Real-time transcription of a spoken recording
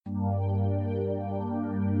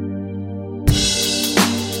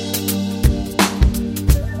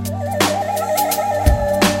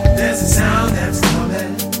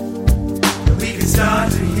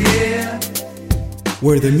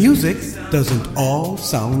where the music doesn't all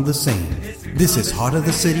sound the same. This is Heart of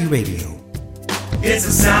the City Radio. It's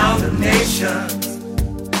the sound of nations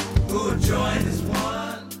who have joined as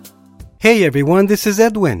one. Hey everyone, this is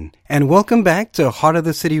Edwin, and welcome back to Heart of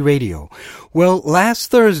the City Radio. Well,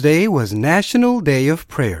 last Thursday was National Day of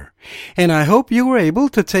Prayer, and I hope you were able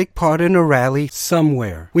to take part in a rally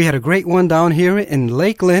somewhere. We had a great one down here in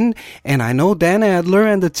Lakeland, and I know Dan Adler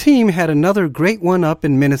and the team had another great one up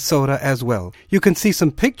in Minnesota as well. You can see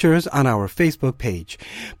some pictures on our Facebook page.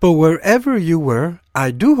 But wherever you were,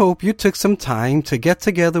 I do hope you took some time to get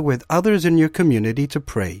together with others in your community to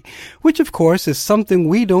pray, which of course is something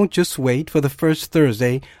we don't just wait for the first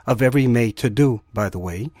Thursday of every May to do, by the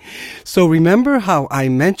way. So remember how I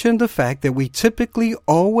mentioned the fact that we typically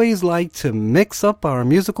always like to mix up our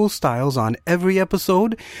musical styles on every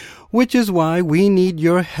episode, which is why we need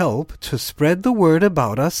your help to spread the word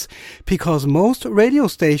about us, because most radio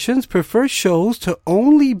stations prefer shows to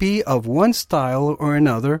only be of one style or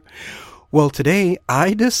another. Well, today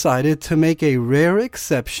I decided to make a rare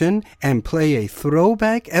exception and play a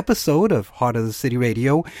throwback episode of Heart of the City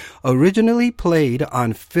Radio, originally played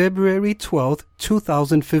on February 12th,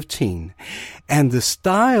 2015. And the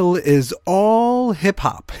style is all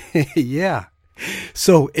hip-hop. Yeah.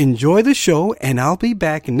 So enjoy the show, and I'll be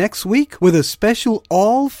back next week with a special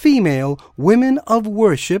all-female Women of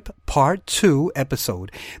Worship Part 2 episode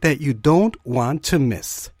that you don't want to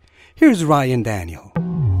miss. Here's Ryan Daniel.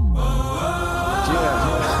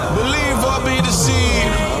 Believe or be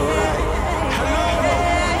deceived. Hello?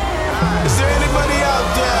 Is there anybody out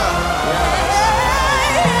there?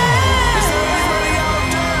 Is there anybody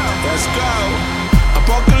out there? Let's go.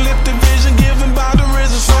 Apocalyptic vision given by the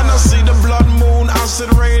risen sun. I see the blood moon,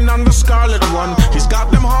 acid rain on the scarlet one. He's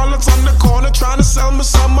got them harlots on the corner trying to sell me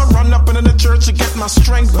some. I run up into the church to get my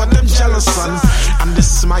strength, but them jealous, son. I'm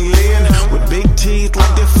just smiling with big teeth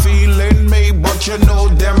like they're feeling me, but you know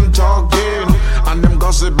them talking and them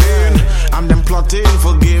gossiping and them plotting.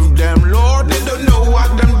 Forgive them, Lord, they don't know what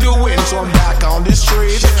them doing. So I'm back on the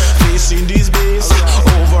street, facing these beasts,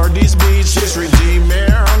 over these beaches,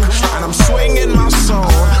 redeeming, and I'm swinging my soul,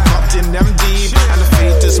 cutting them deep, and the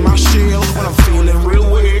faith is my shield when I'm feeling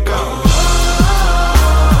real weak.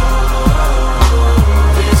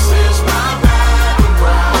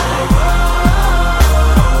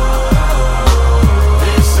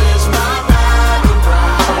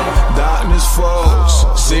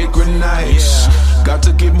 Sacred nights, got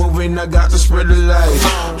to keep moving, I got to spread the light.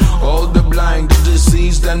 All the blind, the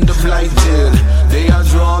diseased and the blighted, they are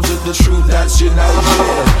drawn to the truth that's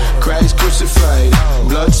united. Christ crucified,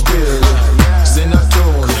 blood spilled, sin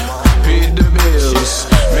atoned, paid the bills.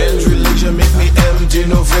 Men's religion make me empty,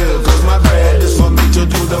 no fill, cause my bread is for me to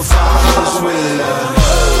do the Father's will.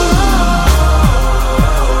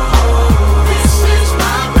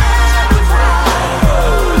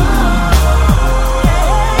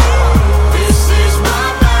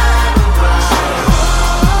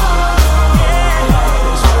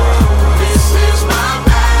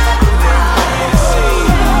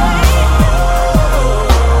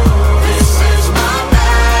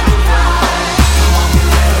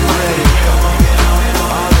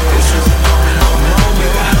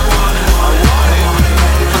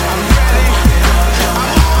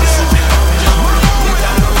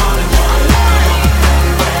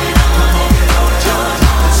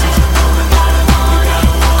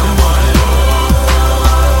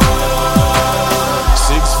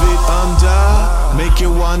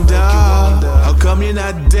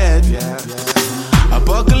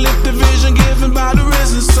 Apocalyptic vision given by the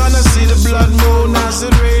risen sun. I see the blood moon,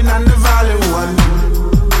 acid rain, and the valley one,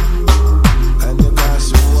 and the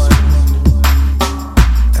gossip one,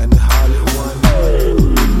 and the harlot one,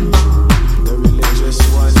 the religious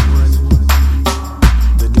one,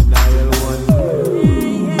 the denial one,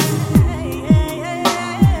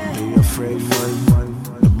 the afraid one,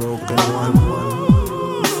 the broken one.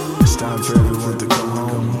 It's time for everyone to come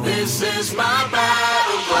home. This is my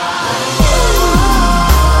battle cry.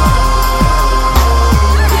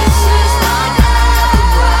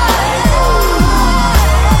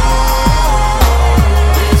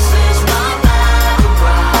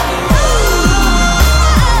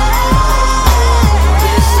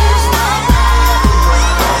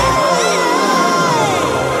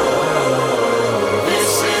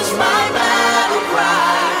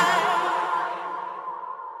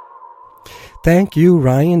 Thank you,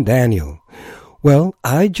 Ryan Daniel. Well,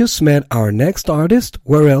 I just met our next artist,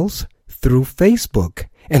 where else? Through Facebook,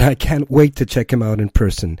 and I can't wait to check him out in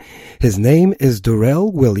person. His name is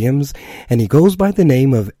Darrell Williams, and he goes by the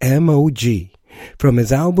name of M.O.G. from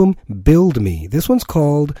his album Build Me. This one's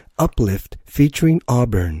called Uplift, featuring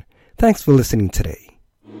Auburn. Thanks for listening today.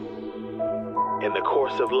 In the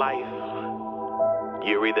course of life,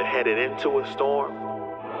 you're either headed into a storm,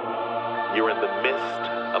 you're in the midst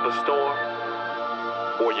of a storm,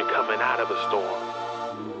 or you're coming out of a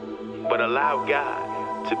storm. But allow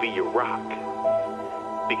God to be your rock,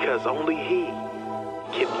 because only He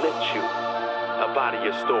can lift you up out of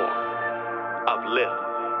your storm. Uplift.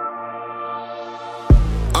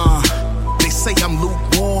 They say I'm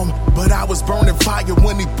lukewarm, but I was burning fire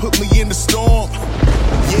when He put me in the storm.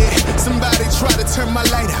 Yeah, somebody try to turn my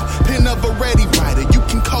light out. Pen of a ready writer, you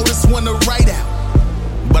can call this one a write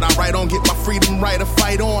out. But I write on, get my freedom right to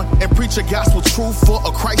fight on, and preach a gospel truth for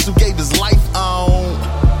a Christ who gave His life on.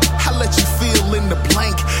 I let you feel in the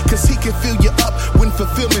blank, cause He can fill you up when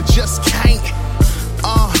fulfillment just can't.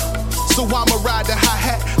 So I'ma ride the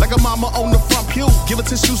hi-hat like a mama on the front pew, give her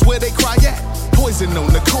tissues where they cry at. Poison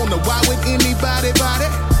on the corner, why would anybody buy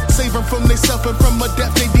that? Save them from they suffering from a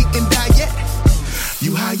death they didn't die yet.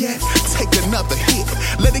 You high yet? Take another hit.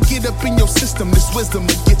 Let it get up in your system, this wisdom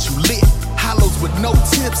will get you lit. Hollows with no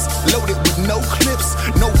tips, loaded with no clips.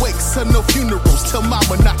 No wakes or no funerals, tell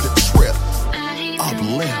mama not to trip.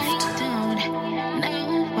 Uplift.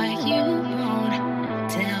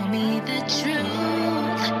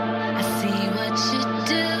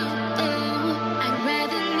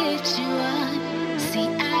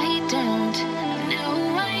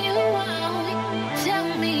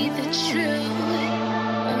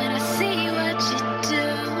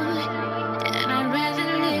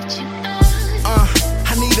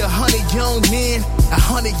 Young men,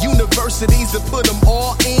 100 universities to put them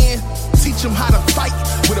all in. Teach them how to fight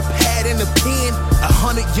with a pad and a pen.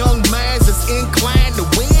 100 young minds that's inclined to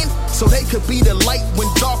win, so they could be the light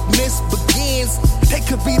when darkness begins. They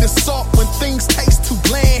could be the salt when things taste too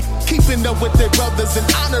bland. Keeping up with their brothers and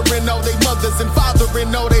honoring all their mothers and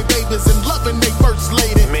fathering all their babies and loving their first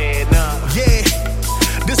lady. Man up. Yeah,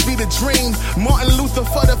 this be the dream. Martin Luther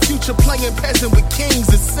for the future, playing peasant with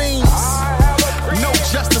kings, it seems. No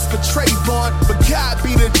justice for Trayvon, but God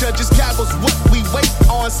be the judges. God was what we wait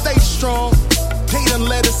on. Stay strong. They done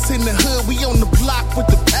let us in the hood. We on the block with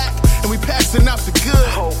the pack, and we passing out the good.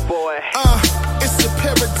 Oh boy. It's a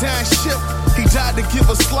paradigm shift. He died to give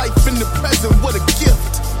us life in the present. What a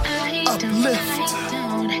gift. Uplift.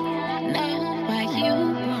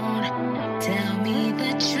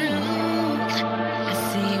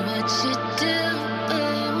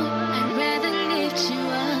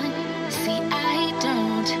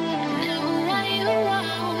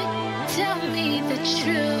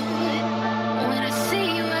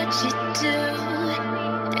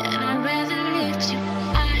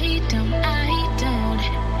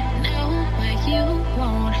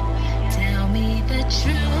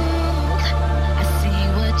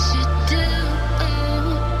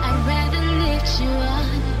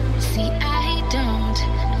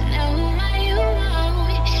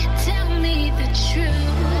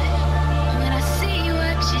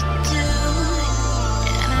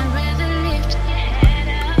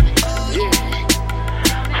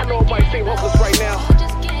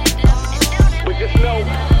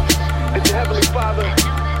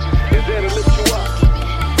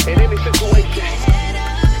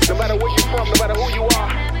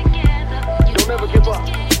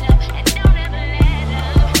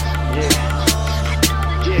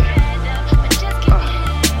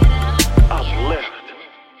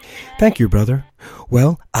 Thank you, brother.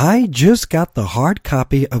 Well, I just got the hard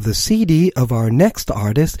copy of the CD of our next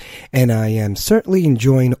artist, and I am certainly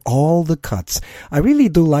enjoying all the cuts. I really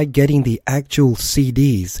do like getting the actual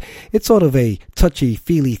CDs. It's sort of a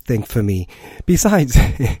touchy-feely thing for me. Besides,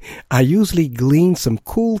 I usually glean some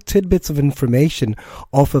cool tidbits of information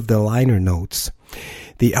off of the liner notes.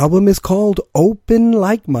 The album is called Open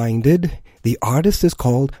Like Minded. The artist is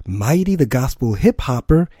called Mighty the Gospel Hip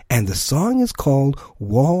Hopper, and the song is called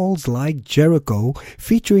Walls Like Jericho,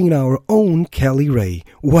 featuring our own Kelly Ray.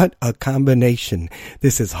 What a combination.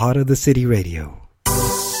 This is Heart of the City Radio.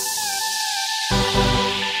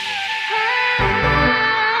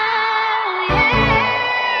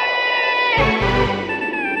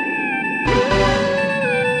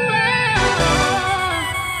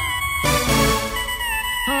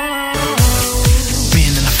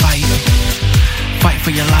 For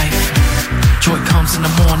your life, joy comes in the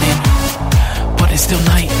morning, but it's still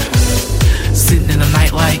night. Sitting in the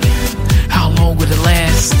night like, how long will it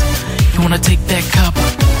last? You wanna take that cup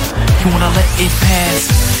You wanna let it pass.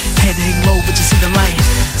 Head hang low, but you see the light.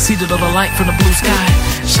 See the little light from the blue sky.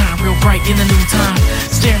 Shine real bright in the noontime.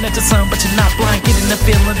 Staring at the sun, but you're not blind. Getting the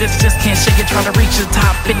feeling that you just can't shake it. Try to reach the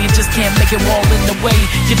top, and you just can't make it. Wall in the way,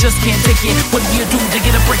 you just can't take it. What do you do to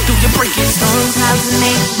get a breakthrough? You break it. Storm clouds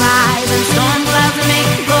may rise and storm clouds may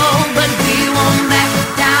go, but we won't back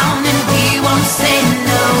down and we won't say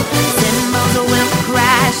no. Cymbals will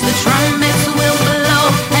crash, the trumpets will blow,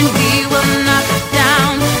 and we will knock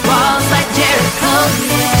down walls like Jericho.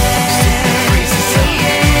 Yeah.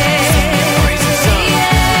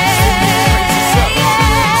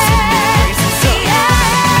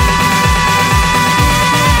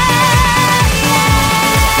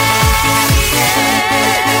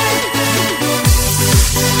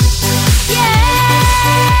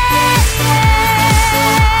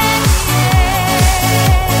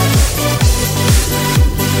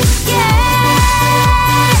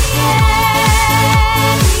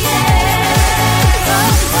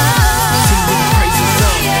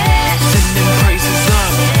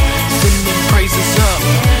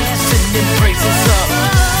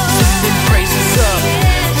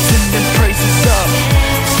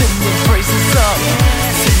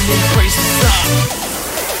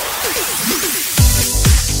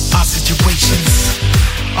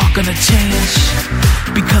 Gonna change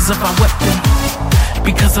because of our weapon,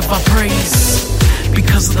 because of our praise,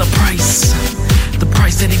 because of the price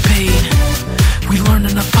that he paid. We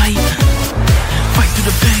learning to fight through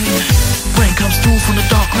the pain. Rain comes through from the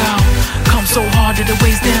dark cloud, comes so hard that it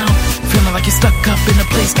weighs down. Feeling like you're stuck up in a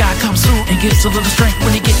place, God comes through and gives a little strength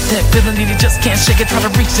when you get that feeling that you just can't shake it. Try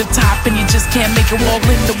to reach the top and you just can't make it. Wall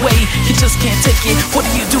in the way, you just can't take it. What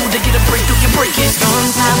do you do to get a breakthrough? You break it. Storm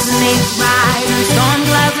clouds may rise and storm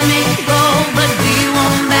clouds may go, but we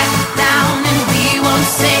won't back down and we won't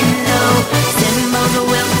say no. Cymbals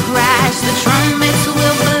will crash, the trumpets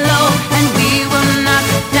will blow, and we will knock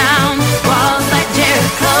down walls like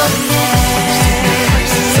Jericho. Yeah.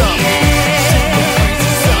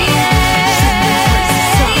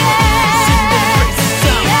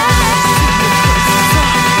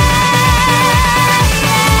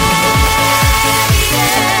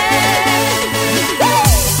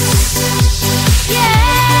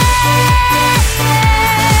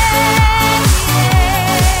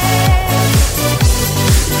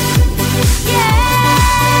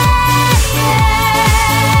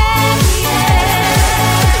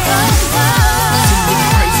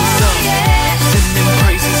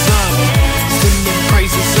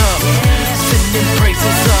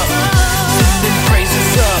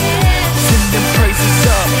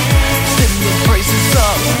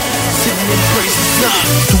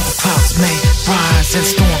 Storm clouds may rise and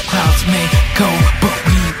storm clouds may go, but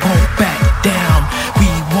we won't back down, we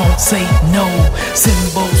won't say no.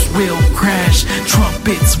 Cymbals will crash,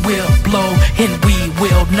 trumpets will blow, and we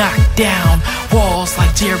will knock down walls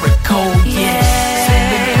like Jericho. Yeah,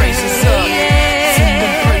 send them praises up, send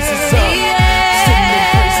them praises up, send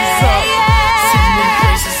them praises up, send them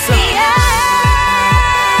praises up.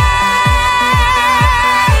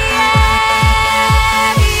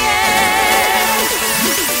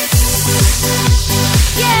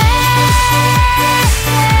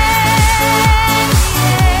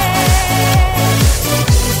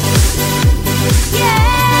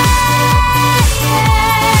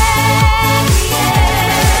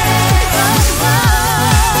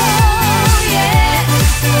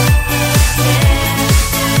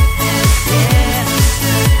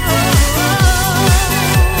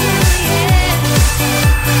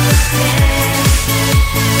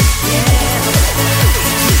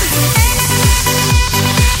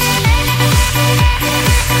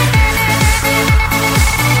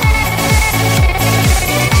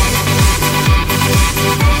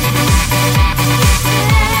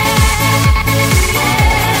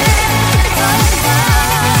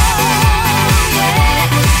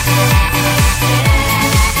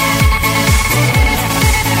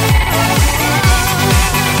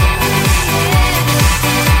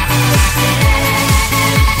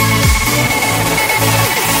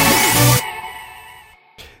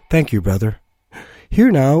 Thank you, brother.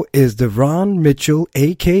 Here now is Devon Mitchell,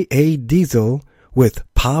 a.k.a. Diesel, with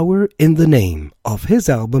Power in the Name of his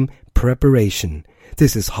album Preparation.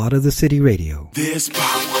 This is Heart of the City Radio. There's power,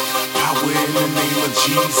 power in the name of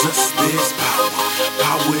Jesus. There's power,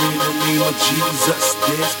 power in the name of Jesus.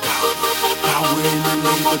 There's power, power in the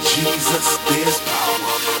name of Jesus. There's power,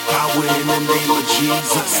 power in the name of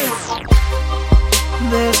Jesus.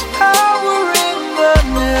 There's power in the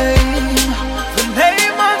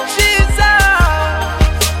name of Jesus.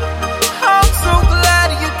 I'm so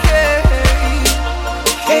glad you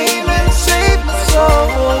came and saved my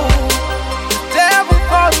soul.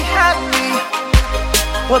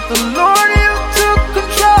 But the Lord, you took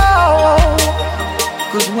control.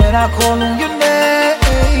 'Cause when I call on your name,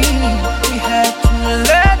 you had to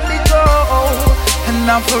let me go. And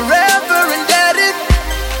I'm forever indebted.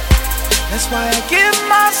 That's why I give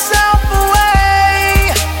myself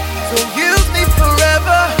away. So use me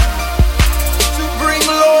forever to bring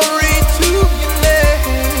glory to your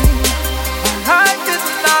name. My life is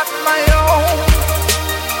not my own.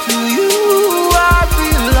 To you I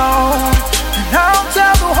belong. And I'll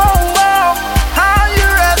tell the whole world how you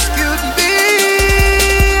rescued me.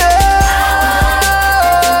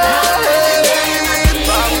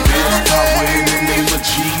 Power in the name of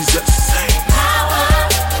Jesus.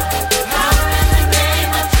 Power in the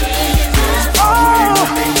name of Jesus. Power in the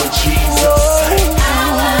name of Jesus.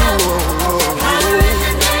 Power in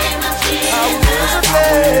the name of Jesus.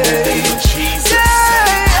 Power in the name of Jesus.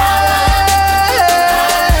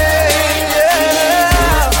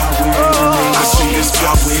 I see there's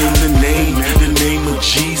power in the name of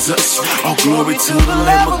Jesus. All glory to the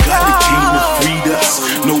Lamb of God that came and freed us.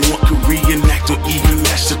 No one could reenact or even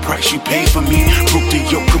match the price you paid for me. Broke the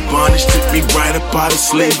yoke of bondage, took me right up out of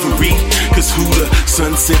slavery. 'Cause who the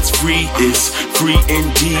sun sets free is free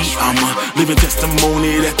indeed. I'm a living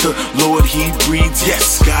testimony that the Lord, He breathes.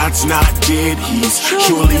 Yes, God's not dead, He's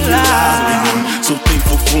surely alive. And I'm so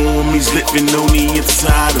thankful for Him, He's living on the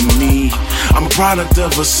inside of me. I'm a product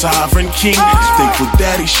of a sovereign King, thankful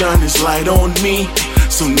that He shined His light on me.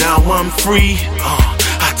 So now I'm free.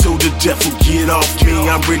 I told the devil, get off me.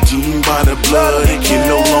 I'm redeemed by the blood. It can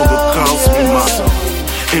no longer cost me my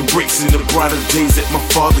embracing the brighter days that my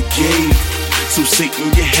Father gave. So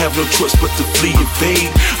Satan, you have no choice but to flee and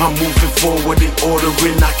fade. I'm moving forward in order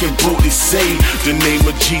and I can boldly say the name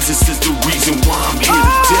of Jesus is the reason why I'm here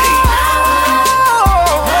today.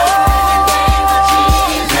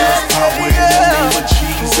 There's power in the name of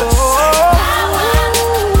Jesus.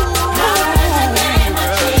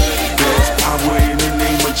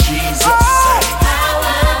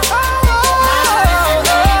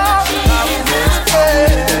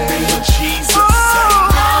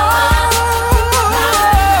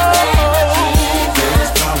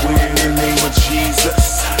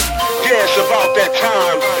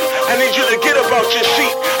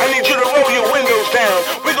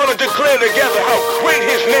 Together how great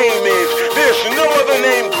His name is. There's no other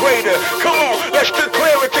name greater. Come on, let's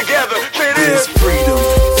declare it together. Say it There's is. freedom,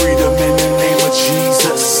 freedom in the name of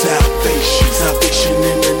Jesus. Salvation, salvation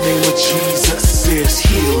in the name of Jesus. There's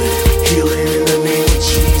healing, healing in the name of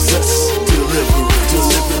Jesus. Deliverance,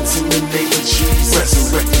 deliverance in the name of Jesus.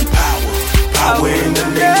 Resurrecting power, power in the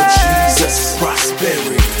name of Jesus.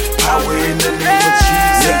 Prosperity, power in the name of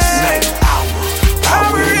Jesus. Night hour,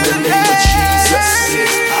 power in the name of Jesus.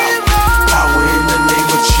 There's power in the name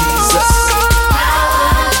of Jesus.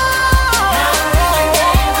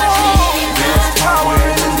 There's power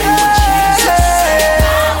in the name of Jesus.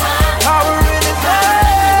 Power in His name.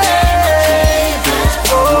 There's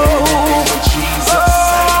power in the name of Jesus. There's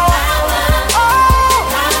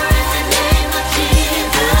power in His name.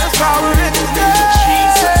 There's power in His name.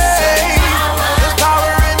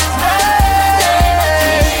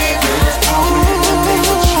 There's power in the name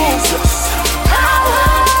of Jesus.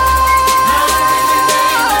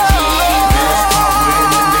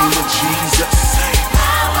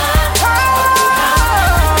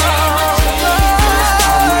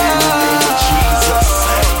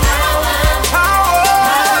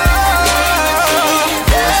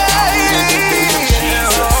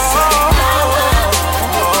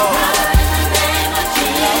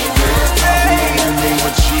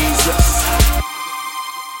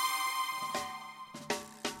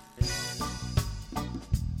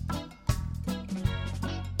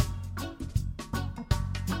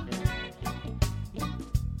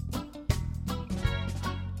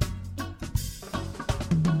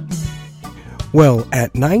 Well,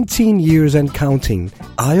 at 19 years and counting,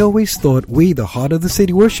 I always thought we, the Heart of the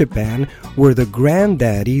City Worship Band, were the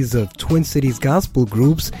granddaddies of Twin Cities gospel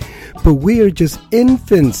groups, but we are just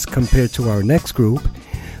infants compared to our next group.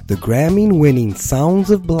 The Grammy-winning Sounds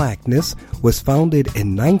of Blackness was founded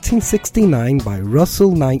in 1969 by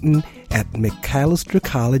Russell Knighton at Macalester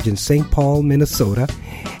College in St. Paul, Minnesota,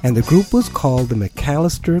 and the group was called the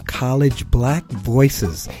Macalester College Black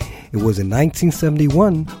Voices. It was in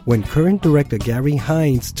 1971 when current director Gary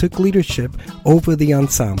Hines took leadership over the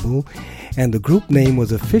ensemble, and the group name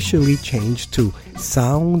was officially changed to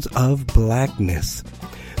Sounds of Blackness.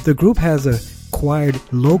 The group has acquired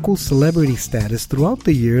local celebrity status throughout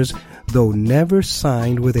the years, though never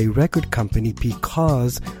signed with a record company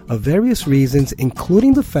because of various reasons,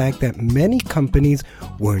 including the fact that many companies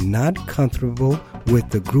were not comfortable with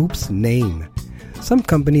the group's name. Some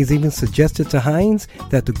companies even suggested to Heinz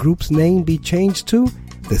that the group's name be changed to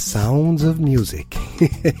The Sounds of Music.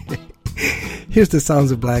 Here's The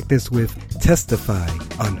Sounds of Blackness with Testify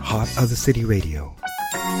on Heart of the City Radio.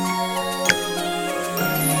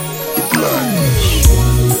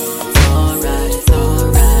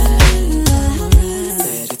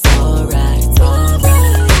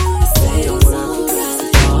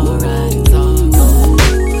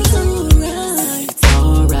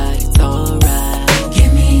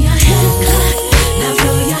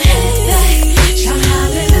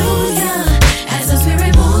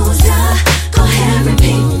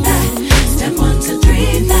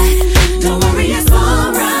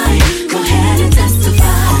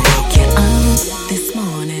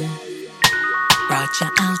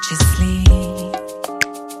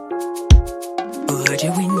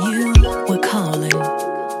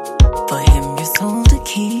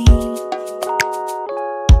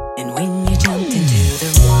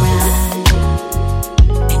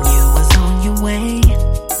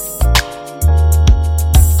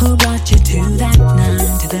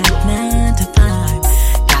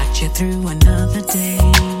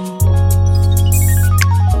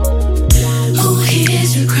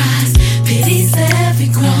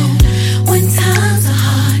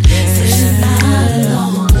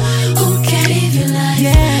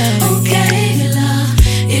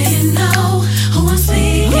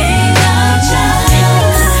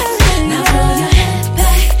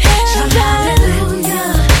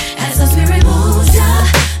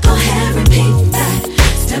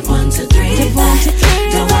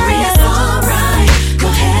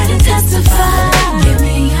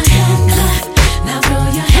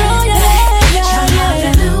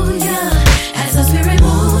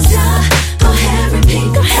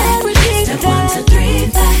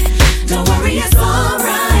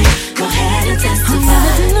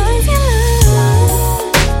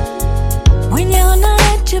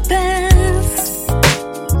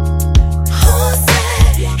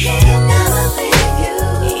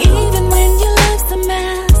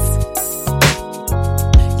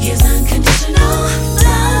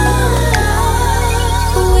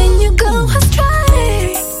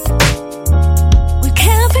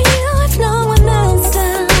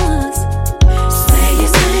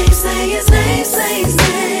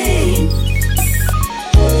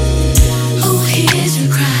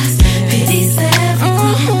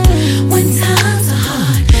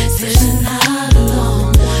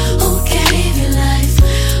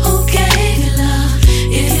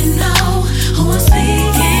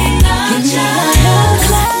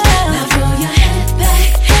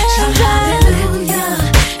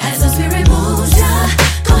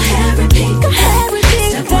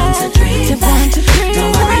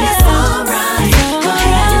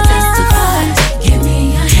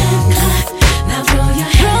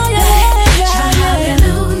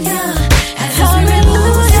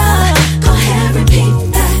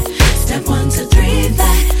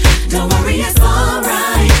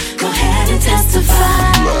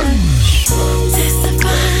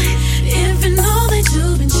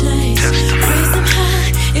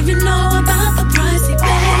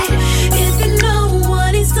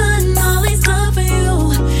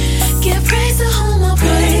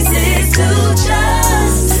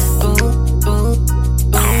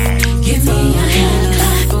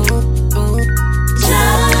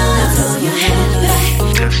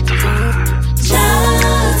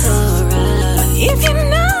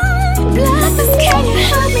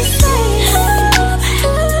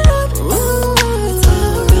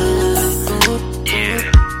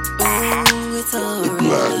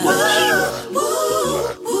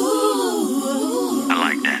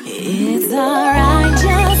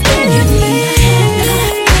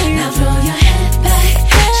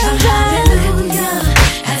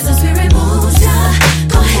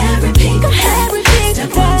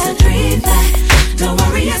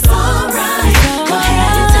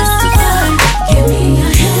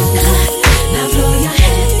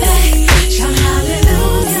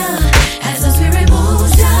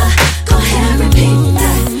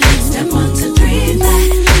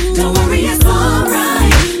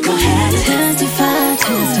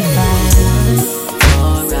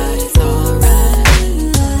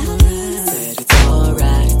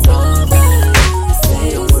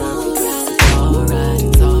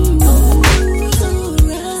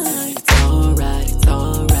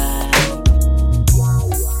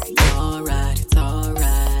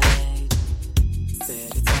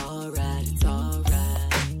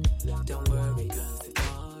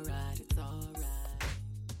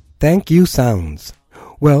 Thank you, Sounds.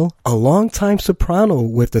 Well, a longtime soprano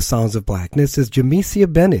with the Sounds of Blackness is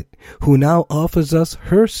Jamesia Bennett, who now offers us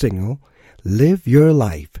her single, Live Your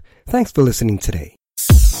Life. Thanks for listening today.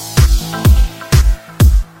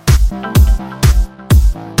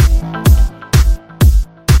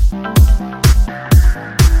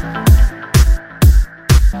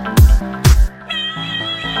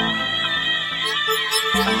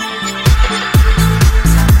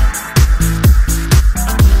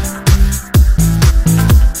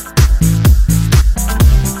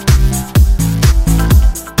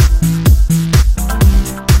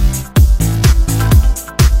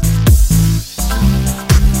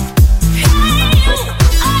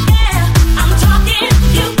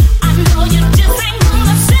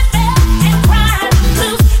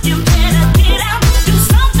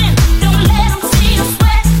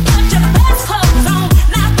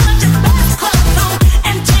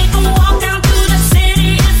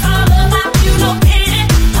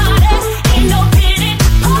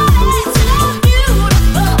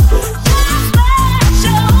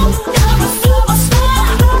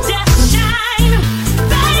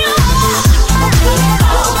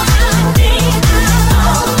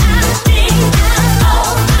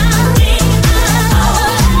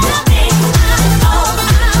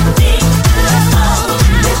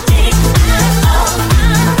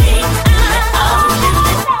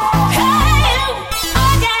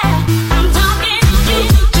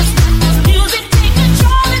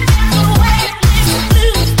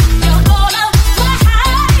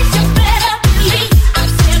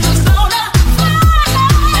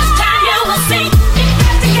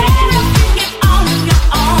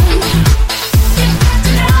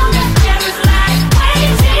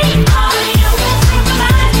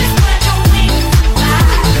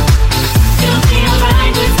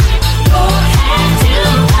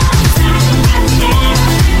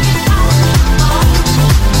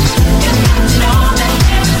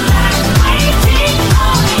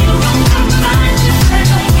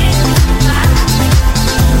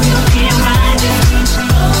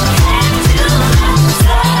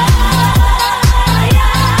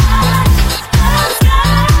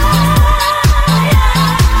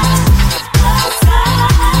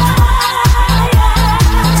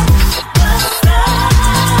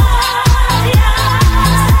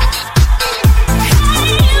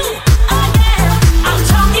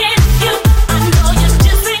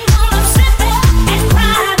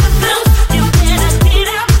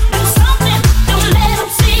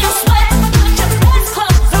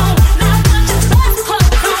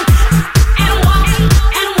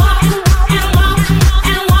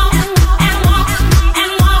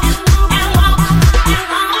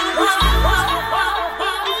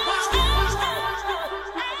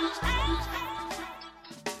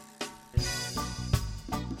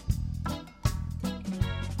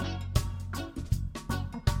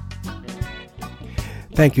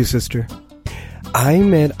 Thank you, sister. I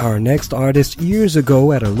met our next artist years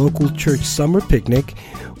ago at a local church summer picnic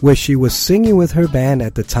where she was singing with her band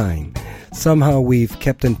at the time. Somehow we've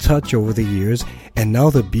kept in touch over the years, and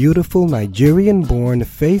now the beautiful Nigerian-born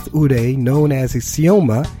Faith Ude, known as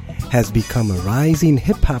Isioma, has become a rising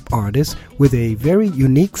hip-hop artist with a very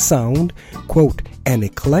unique sound, quote, an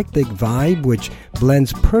eclectic vibe which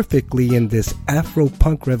blends perfectly in this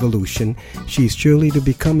Afro-punk revolution. She's surely to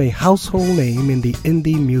become a household name in the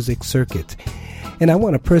indie music circuit. And I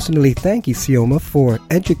want to personally thank Isioma for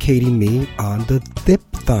educating me on the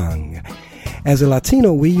diphthong. As a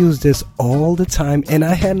Latino, we use this all the time, and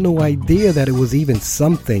I had no idea that it was even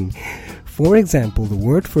something. For example, the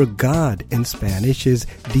word for God in Spanish is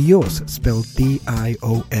Dios, spelled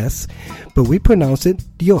D-I-O-S, but we pronounce it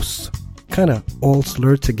Dios, kind of all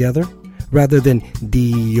slurred together, rather than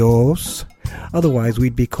Dios. Otherwise,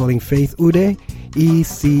 we'd be calling Faith Ude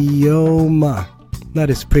Isioma. Not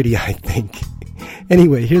as pretty, I think.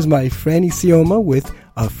 Anyway, here's my friend Isioma with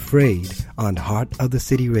Afraid on Heart of the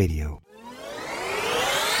City Radio.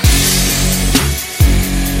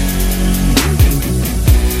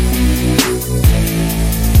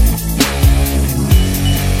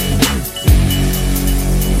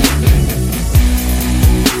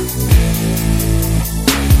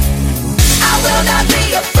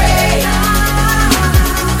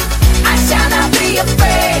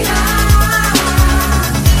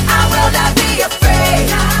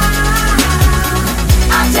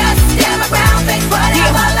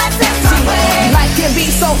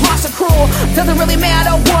 Doesn't really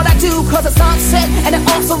matter what I do, cause the sunset and it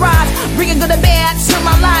also rise, bringing good and bad to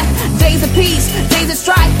my life. Days of peace, days of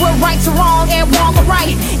strife, where right's wrong and wrong or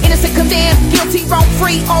right. Innocent condemned, guilty wrong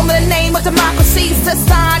free. On the name of democracy,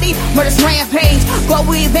 society, murder's rampage.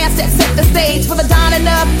 Global events that set the stage for the dawning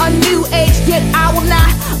of a new age. Yet I will not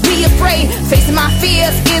be afraid. Facing my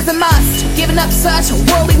fears is a must. Giving up such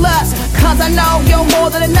worldly lust, cause I know you're more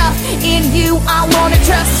than enough. In you I wanna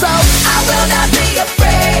trust, so I will not be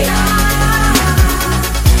afraid.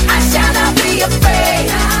 I shall not be afraid.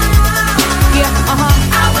 Yeah,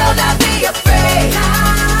 I will not be afraid.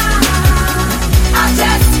 I'll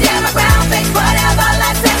just stand my ground, face whatever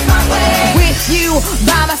life sets my way. With you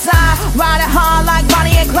by my side, riding hard like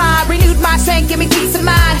Bonnie and Clyde. Renewed my strength, give me peace of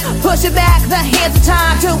mind. Pushing back the hands of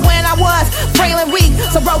time to when I was frail and weak,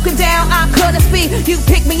 so broken down I couldn't speak. You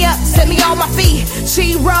picked me up, set me on my feet.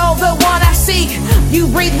 She rolled the one I seek. You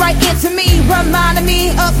breathe right into me, reminding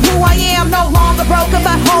me of who I am. No longer broken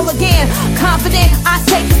but whole again. Confident I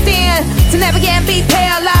take a stand, to never again be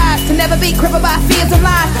paralyzed, to never be crippled by fears and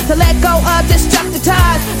lies, to let go of destructive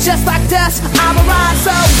ties. Just like dust I will rise,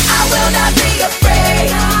 so I will not be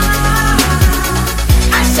afraid.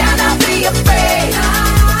 I shall not be afraid.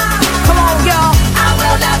 Come on, y'all. I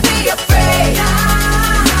will not be afraid.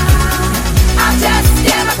 I'll just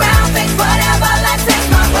stand my ground, face whatever life takes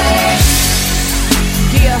my way.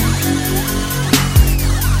 Yeah.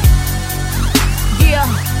 Yeah.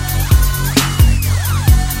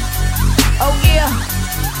 Oh yeah.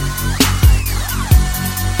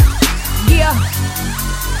 Yeah.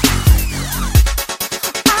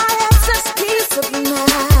 I have such peace of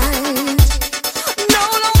mind. No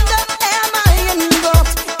longer am I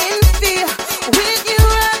engulfed in fear. With you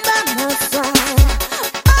right by my side,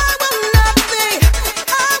 I will not be.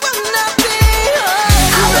 I will not be afraid.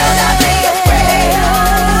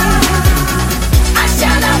 I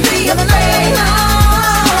shall not be afraid.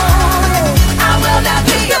 I will not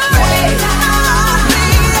be afraid.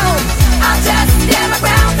 I'll just stand my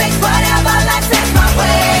ground, face whatever life takes my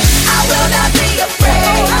way. I will not be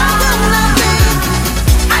afraid.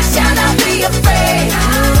 I shall not be afraid.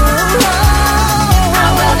 I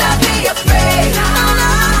will not be afraid.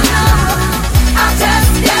 I'll just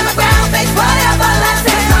stand my ground, face whatever life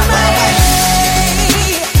takes my way.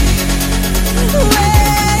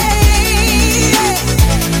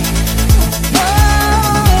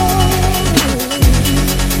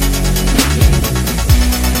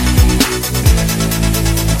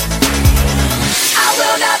 I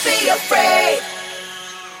will not be afraid.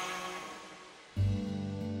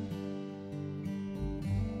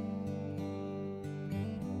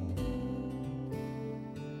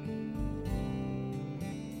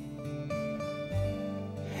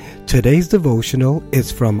 Today's devotional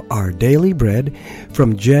is from Our Daily Bread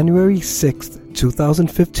from January 6th,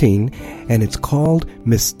 2015, and it's called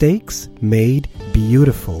Mistakes Made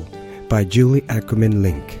Beautiful by Julie Ackerman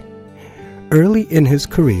Link. Early in his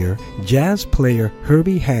career, jazz player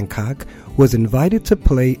Herbie Hancock was invited to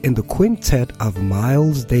play in the quintet of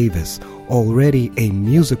Miles Davis, already a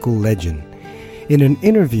musical legend. In an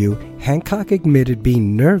interview, Hancock admitted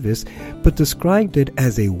being nervous but described it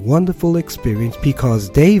as a wonderful experience because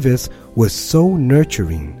Davis was so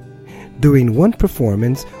nurturing. During one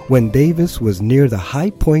performance, when Davis was near the high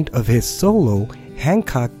point of his solo,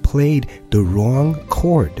 Hancock played the wrong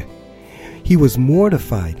chord. He was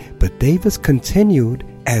mortified, but Davis continued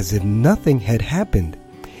as if nothing had happened.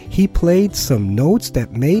 He played some notes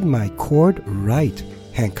that made my chord right,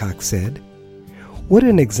 Hancock said. What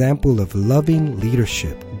an example of loving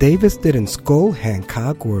leadership. Davis didn't scold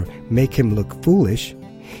Hancock or make him look foolish.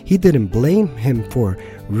 He didn't blame him for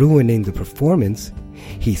ruining the performance.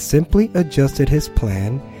 He simply adjusted his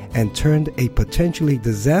plan and turned a potentially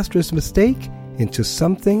disastrous mistake into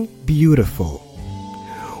something beautiful.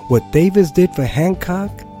 What Davis did for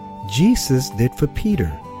Hancock, Jesus did for Peter.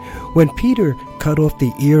 When Peter cut off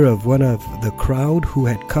the ear of one of the crowd who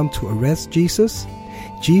had come to arrest Jesus,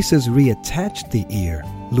 Jesus reattached the ear,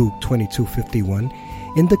 Luke 22:51,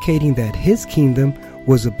 indicating that his kingdom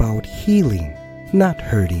was about healing, not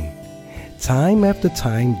hurting. Time after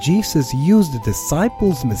time, Jesus used the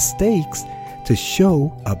disciples' mistakes to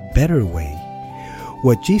show a better way.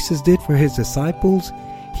 What Jesus did for his disciples,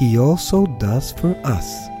 he also does for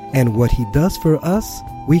us. And what he does for us,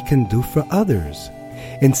 we can do for others.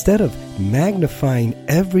 Instead of magnifying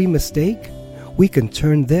every mistake, we can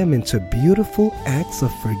turn them into beautiful acts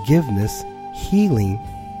of forgiveness, healing,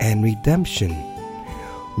 and redemption.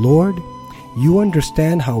 Lord, you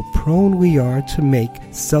understand how prone we are to make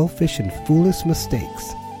selfish and foolish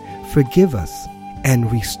mistakes. Forgive us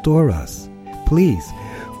and restore us. Please,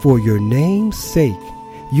 for your name's sake,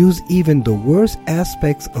 use even the worst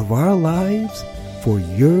aspects of our lives for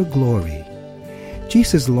your glory.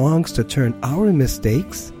 Jesus longs to turn our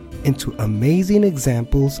mistakes into amazing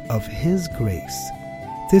examples of His grace.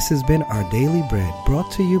 This has been our Daily Bread, brought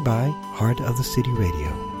to you by Heart of the City Radio.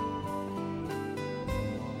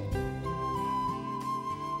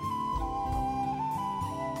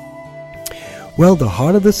 Well, the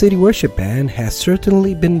Heart of the City Worship Band has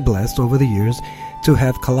certainly been blessed over the years to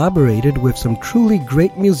have collaborated with some truly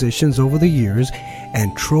great musicians over the years,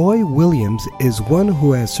 and Troy Williams is one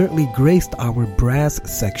who has certainly graced our brass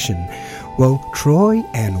section. Well, Troy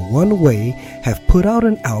and One Way have put out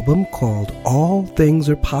an album called All Things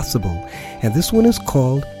Are Possible, and this one is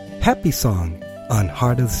called Happy Song on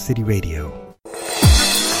Heart of the City Radio.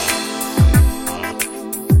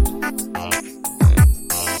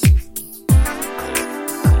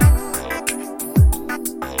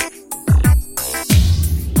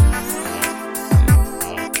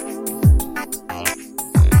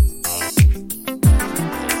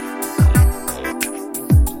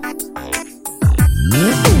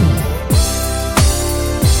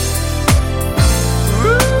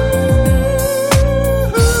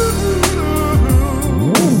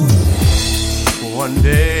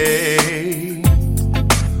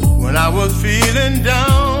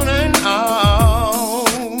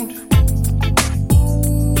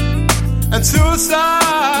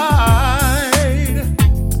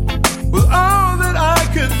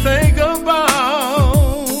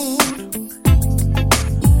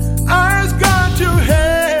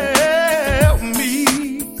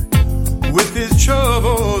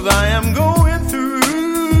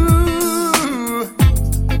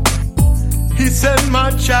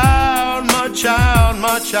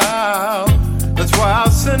 That's why I'll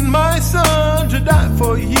send my son to die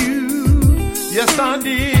for you. Yes, I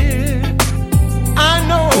did. I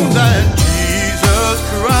know that Jesus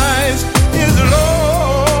Christ is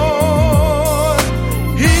Lord.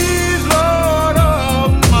 He's Lord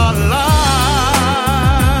of my life.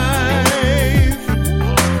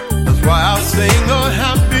 That's why I'll sing a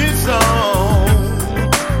happy song.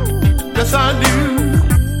 Yes, I do.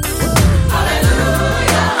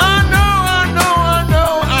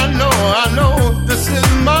 This is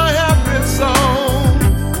my happy song.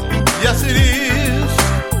 Yes, it is.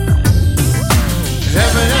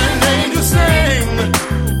 Heaven and angels sing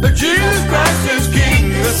that Jesus Christ is King.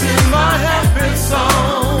 This is my happy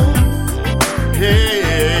song. Hey,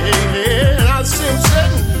 hey, hey. And I see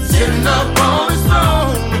Him sitting up on His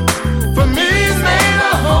throne. For me, He's made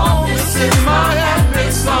a home. This is my happy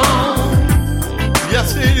song.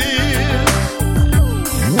 Yes, it is.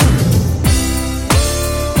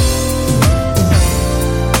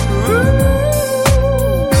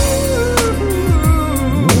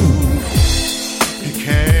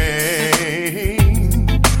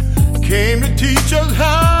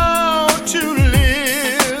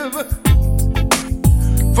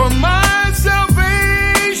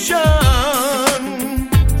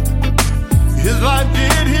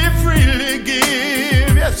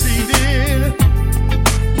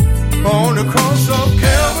 On the cross of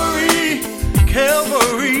Calvary,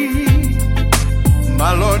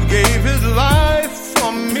 my Lord gave His life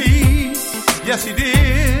for me. Yes, He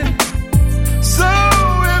did. So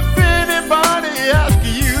if anybody asks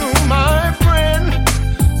you, my friend,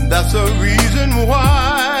 that's the reason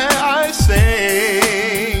why I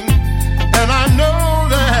sing. And I know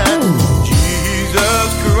that Jesus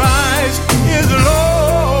Christ is Lord.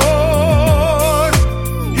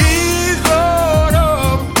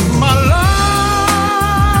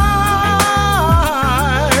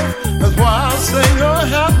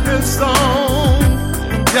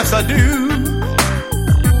 Yes, I do.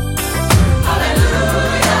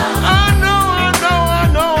 Hallelujah. I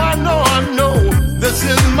know. This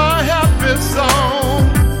is my happy song.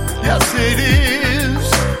 Yes, it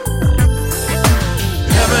is.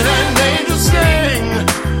 Heaven and angels sing,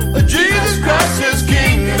 Jesus Christ is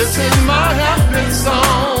King. This is my happy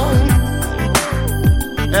song.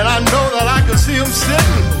 And I know that I can see Him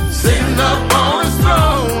sitting up on His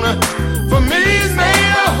throne. For me, He's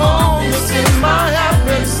made a home. This is my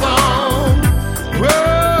happy song.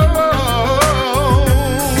 Whoa.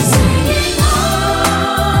 Singing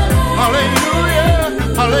hallelujah,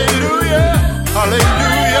 hallelujah,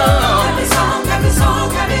 hallelujah. Happy song, happy song,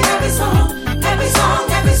 happy song, happy song,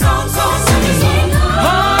 happy song, happy song.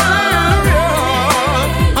 Hallelujah,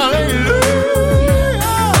 hallelujah.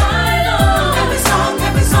 Happy song,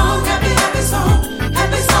 happy song, happy song,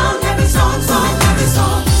 happy song, happy song, happy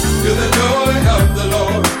song. To the joy of the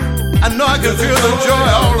Lord. I know I can feel the joy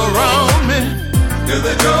all around me. To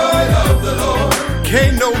the joy of the Lord.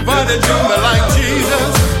 Can't nobody do me like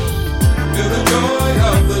Jesus. To the joy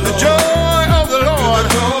of the Lord. The joy of the Lord. To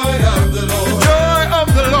the joy of the Lord. The joy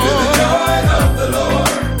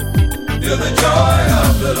Feel the joy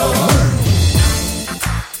of the Lord.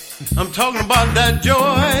 I'm talking about that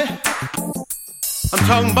joy. I'm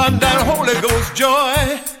talking about that Holy Ghost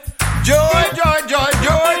joy. Joy, joy, joy,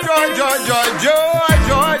 joy, joy, joy, joy, joy,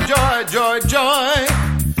 joy, joy, joy, joy.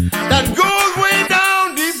 That goes way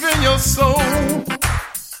down deep in your soul.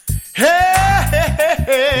 Hey, hey, hey,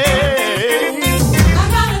 hey. I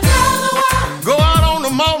gotta tell the world. Go out on the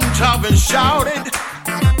mountaintop and shout it.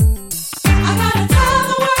 I gotta tell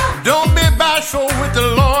the world. Don't be bashful with the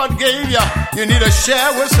Lord gave you. You need to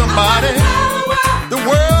share with somebody. The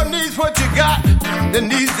world needs what you got. It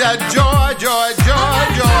needs that joy, joy, joy,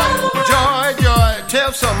 joy, joy, joy.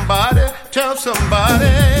 Tell somebody, tell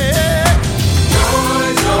somebody.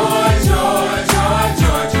 Joy, joy, joy, joy,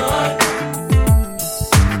 joy, joy.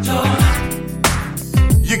 Joy.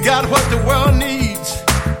 You got what the world needs.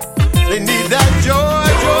 They need that joy,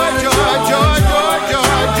 joy, joy, joy,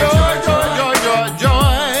 joy, joy, joy, joy, joy,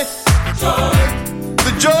 joy.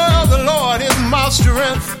 The joy of the Lord is my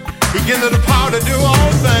strength. He gives me the power to do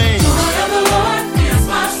all things. Joy of the Lord is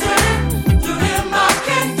my strength. Through him I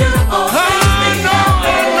can do all things.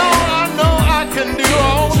 I know I can do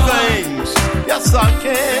all things. Yes, I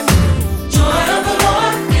can. Joy of the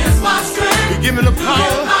Lord is my strength. He give me the power.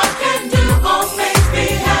 Through him I can do all things. Be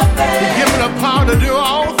happy. He give me the power to do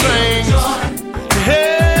all things.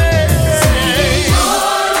 Hey.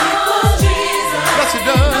 Joy equals Jesus. Yes, it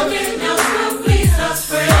does. Nothing else will please us.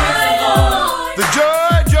 Praise the Lord. The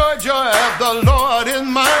joy, joy, joy of the Lord is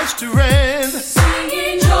my strength.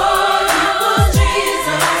 Singing joy equals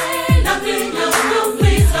Jesus. Nothing else will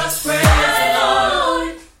please us. Praise the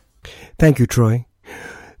Lord. Thank you, Troy.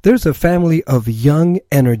 There's a family of young,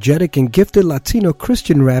 energetic, and gifted Latino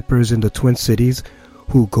Christian rappers in the Twin Cities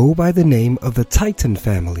who go by the name of the Titan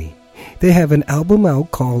Family. They have an album out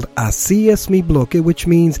called Así es mi bloque, which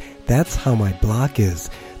means that's how my block is.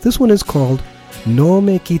 This one is called No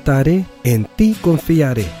me quitaré, en ti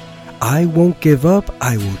confiaré. I won't give up,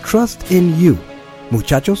 I will trust in you.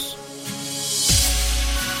 Muchachos.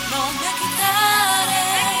 No me quitaré,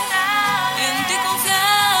 en ti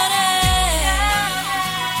confiaré,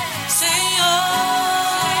 Señor.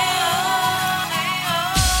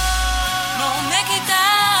 No me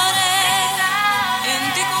quitaré, en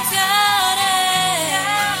ti confiaré,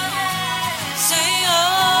 Señor.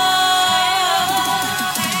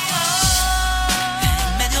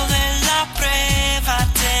 En medio de la prueba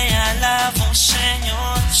te alabo,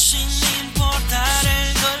 Señor, sin importar el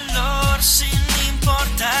dolor, sin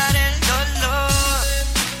importar el dolor.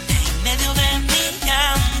 En medio de mi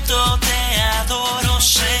llanto te adoro,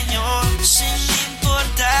 Señor, sin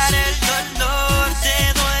importar el dolor. Te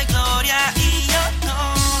doy gloria y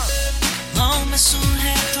honor. No me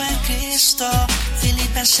sujeto en Cristo,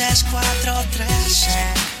 Filipenses 4:13.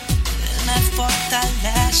 Él me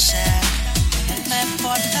fortalece, Él me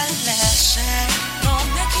fortalece. No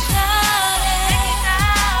me quitaré,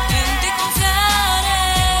 en ti confiaré,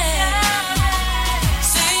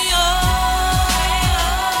 Señor.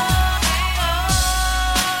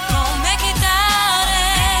 No me quitaré,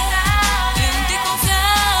 en ti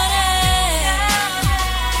confiaré,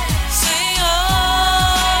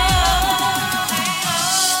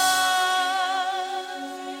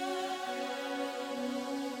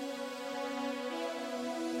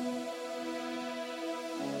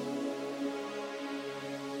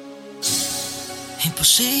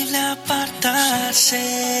 Imposible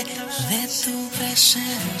apartarse de tu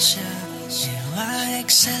presencia, lleva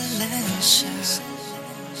excelencia,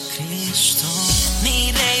 Cristo.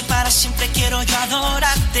 Mi Rey, para siempre quiero yo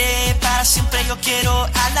adorarte, para siempre yo quiero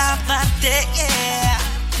alabarte, yeah.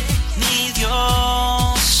 Mi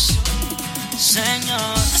Dios,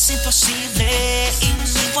 Señor, es imposible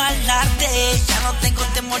inigualarte, ya no tengo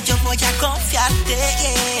temor, yo voy a confiarte,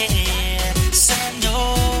 yeah.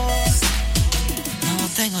 Señor, no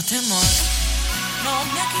tengo temor, no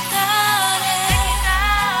me quitaré,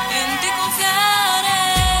 en ti confiaré,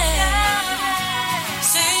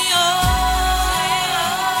 Señor,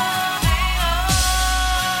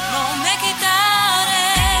 no me quitaré,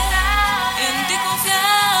 en ti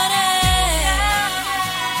confiaré,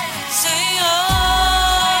 Señor.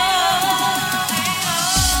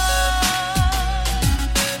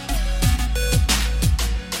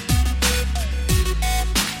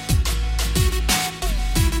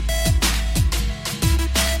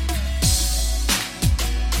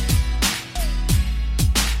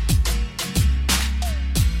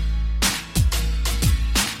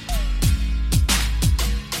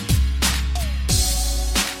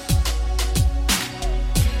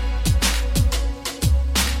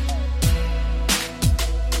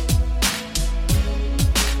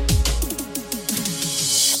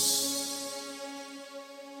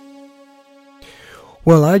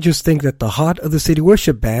 Well, I just think that the Heart of the City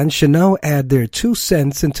Worship Band should now add their 2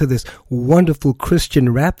 cents into this wonderful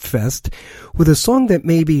Christian rap fest with a song that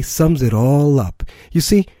maybe sums it all up. You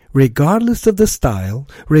see, regardless of the style,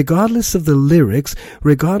 regardless of the lyrics,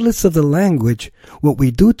 regardless of the language, what we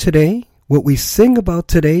do today, what we sing about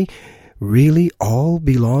today, really all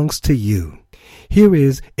belongs to you. Here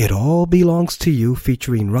is It All Belongs to You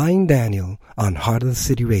featuring Ryan Daniel on Heart of the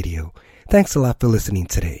City Radio. Thanks a lot for listening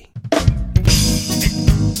today.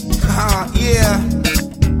 Yeah.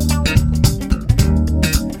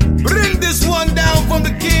 Bring this one down from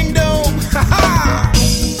the kingdom. Ha ha.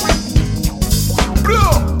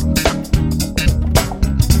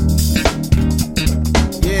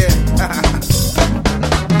 Yeah.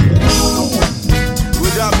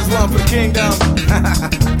 We'll drop this one for the kingdom.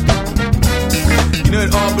 You know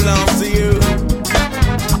it all belongs to you.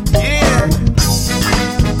 Yeah.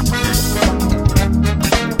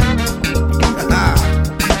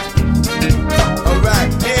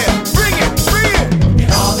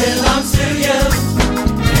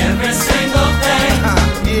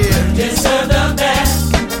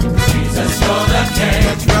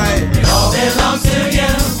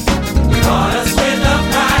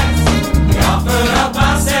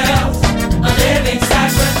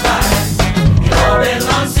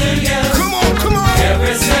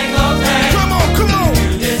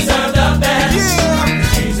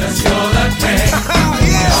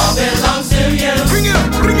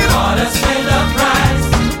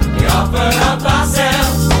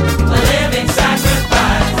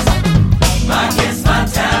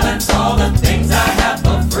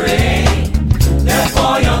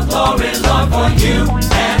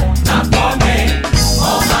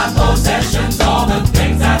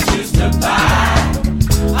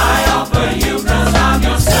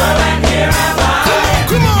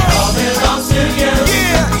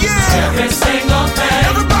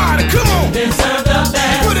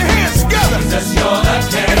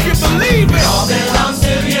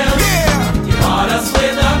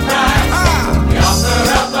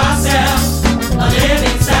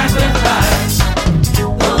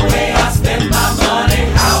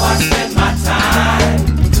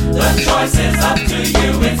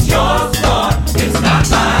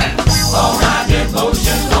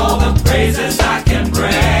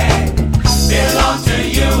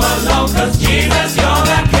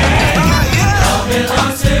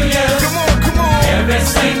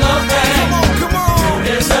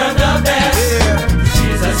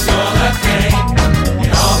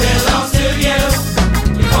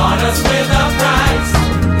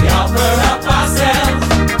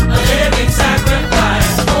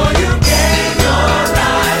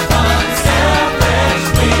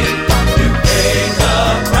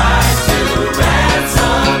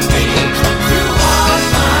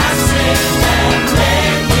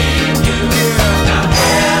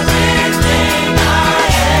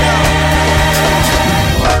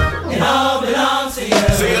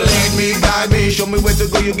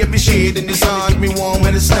 You get me shade in the sun, keep me warm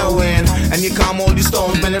when it's snowing, and you calm all these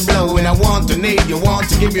storms when they're blowing. I want to need you, want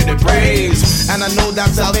to give you the praise, and I know that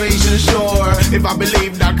salvation is sure if I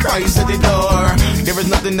believe that Christ at the door. There is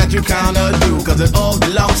nothing that you cannot do, cause it all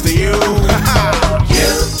belongs to you.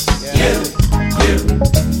 You,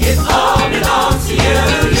 it all belongs to you,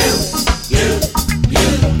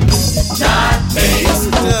 not me.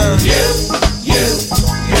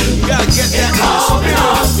 You gotta get that. It all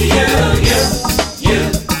belongs to you,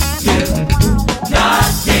 not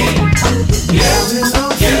me.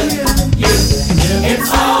 You. It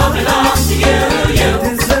all belongs to you.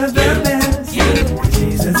 Deserve the best.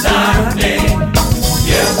 Jesus, not me.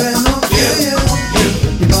 You.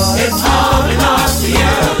 It all belongs to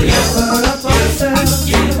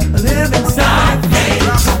you. Live inside me.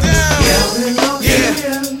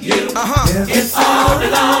 It all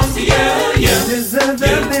belongs to you. Deserve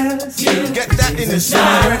the best. Get that in the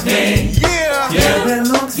side. Yeah.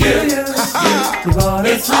 Belongs to you.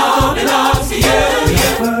 It all belongs to you.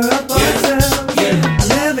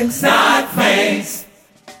 Living side face.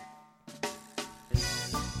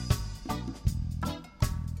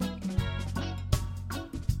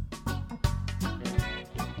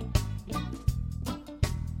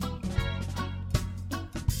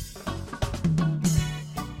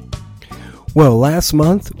 Well, last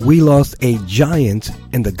month we lost a giant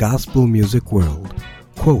in the gospel music world.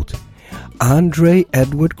 Quote, Andre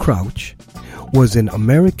Edward Crouch was an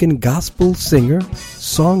American gospel singer,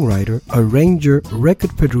 songwriter, arranger,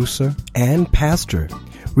 record producer, and pastor,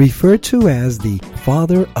 referred to as the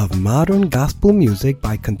father of modern gospel music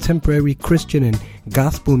by contemporary Christian and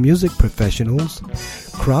gospel music professionals.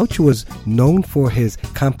 Crouch was known for his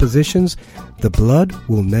compositions The Blood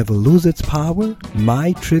Will Never Lose Its Power,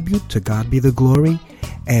 My Tribute to God Be the Glory,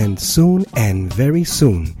 and Soon and Very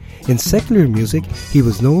Soon. In secular music, he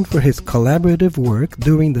was known for his collaborative work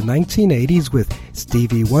during the 1980s with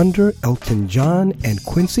Stevie Wonder, Elton John, and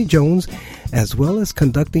Quincy Jones, as well as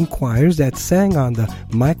conducting choirs that sang on the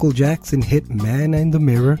Michael Jackson hit Man in the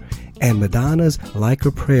Mirror and Madonna's Like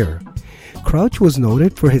a Prayer. Crouch was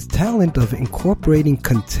noted for his talent of incorporating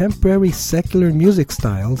contemporary secular music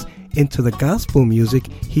styles into the gospel music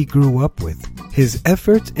he grew up with. His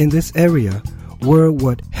efforts in this area were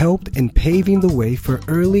what helped in paving the way for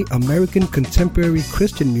early American contemporary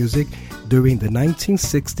Christian music during the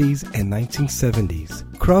 1960s and 1970s.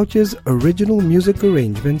 Crouch's original music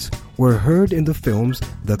arrangements were heard in the films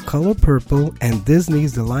The Color Purple and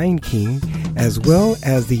Disney's The Lion King, as well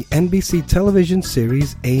as the NBC television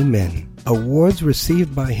series Amen. Awards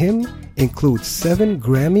received by him include 7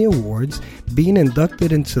 Grammy Awards, being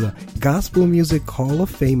inducted into the Gospel Music Hall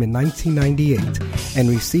of Fame in 1998, and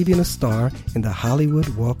receiving a star in the Hollywood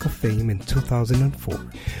Walk of Fame in 2004.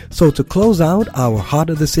 So to close out our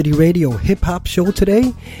Heart of the City Radio hip-hop show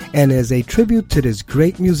today, and as a tribute to this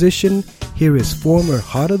great musician, here is former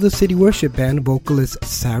Heart of the City Worship Band vocalist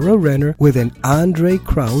Sarah Renner with an Andre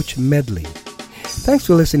Crouch medley. Thanks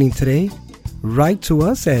for listening today. Write to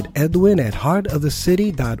us at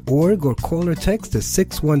edwin@heartofthecity.org or call or text to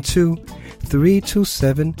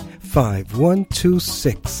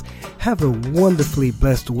 612-327-5126. Have a wonderfully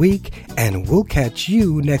blessed week, and we'll catch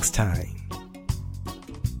you next time.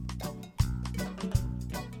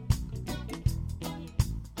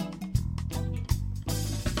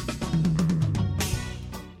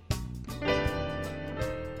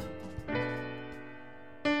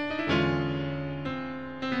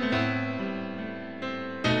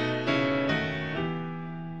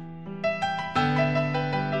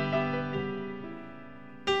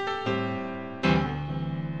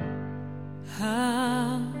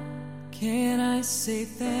 Say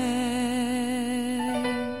thanks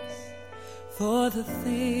for the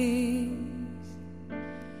things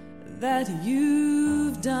that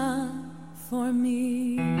you've done for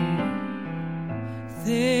me.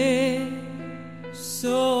 They're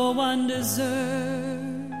so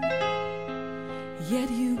undeserved, yet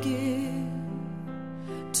you give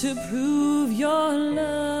to prove your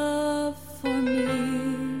love for me.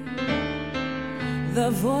 The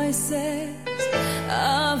voices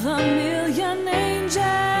of a million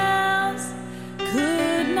angels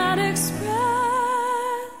could not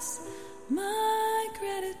express my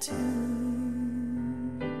gratitude.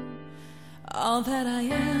 All that I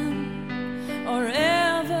am or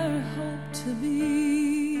ever hope to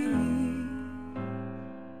be,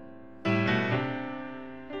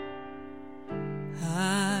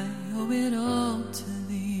 I owe it all to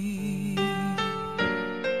thee.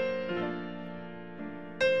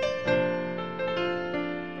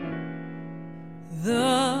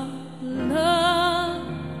 The love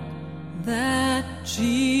that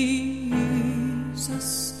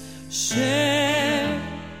Jesus shared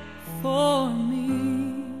for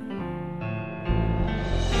me,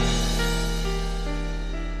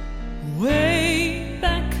 way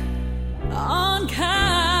back on Calvary,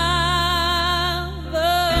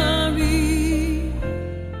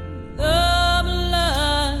 the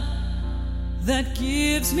blood that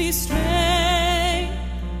gives me strength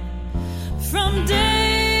from day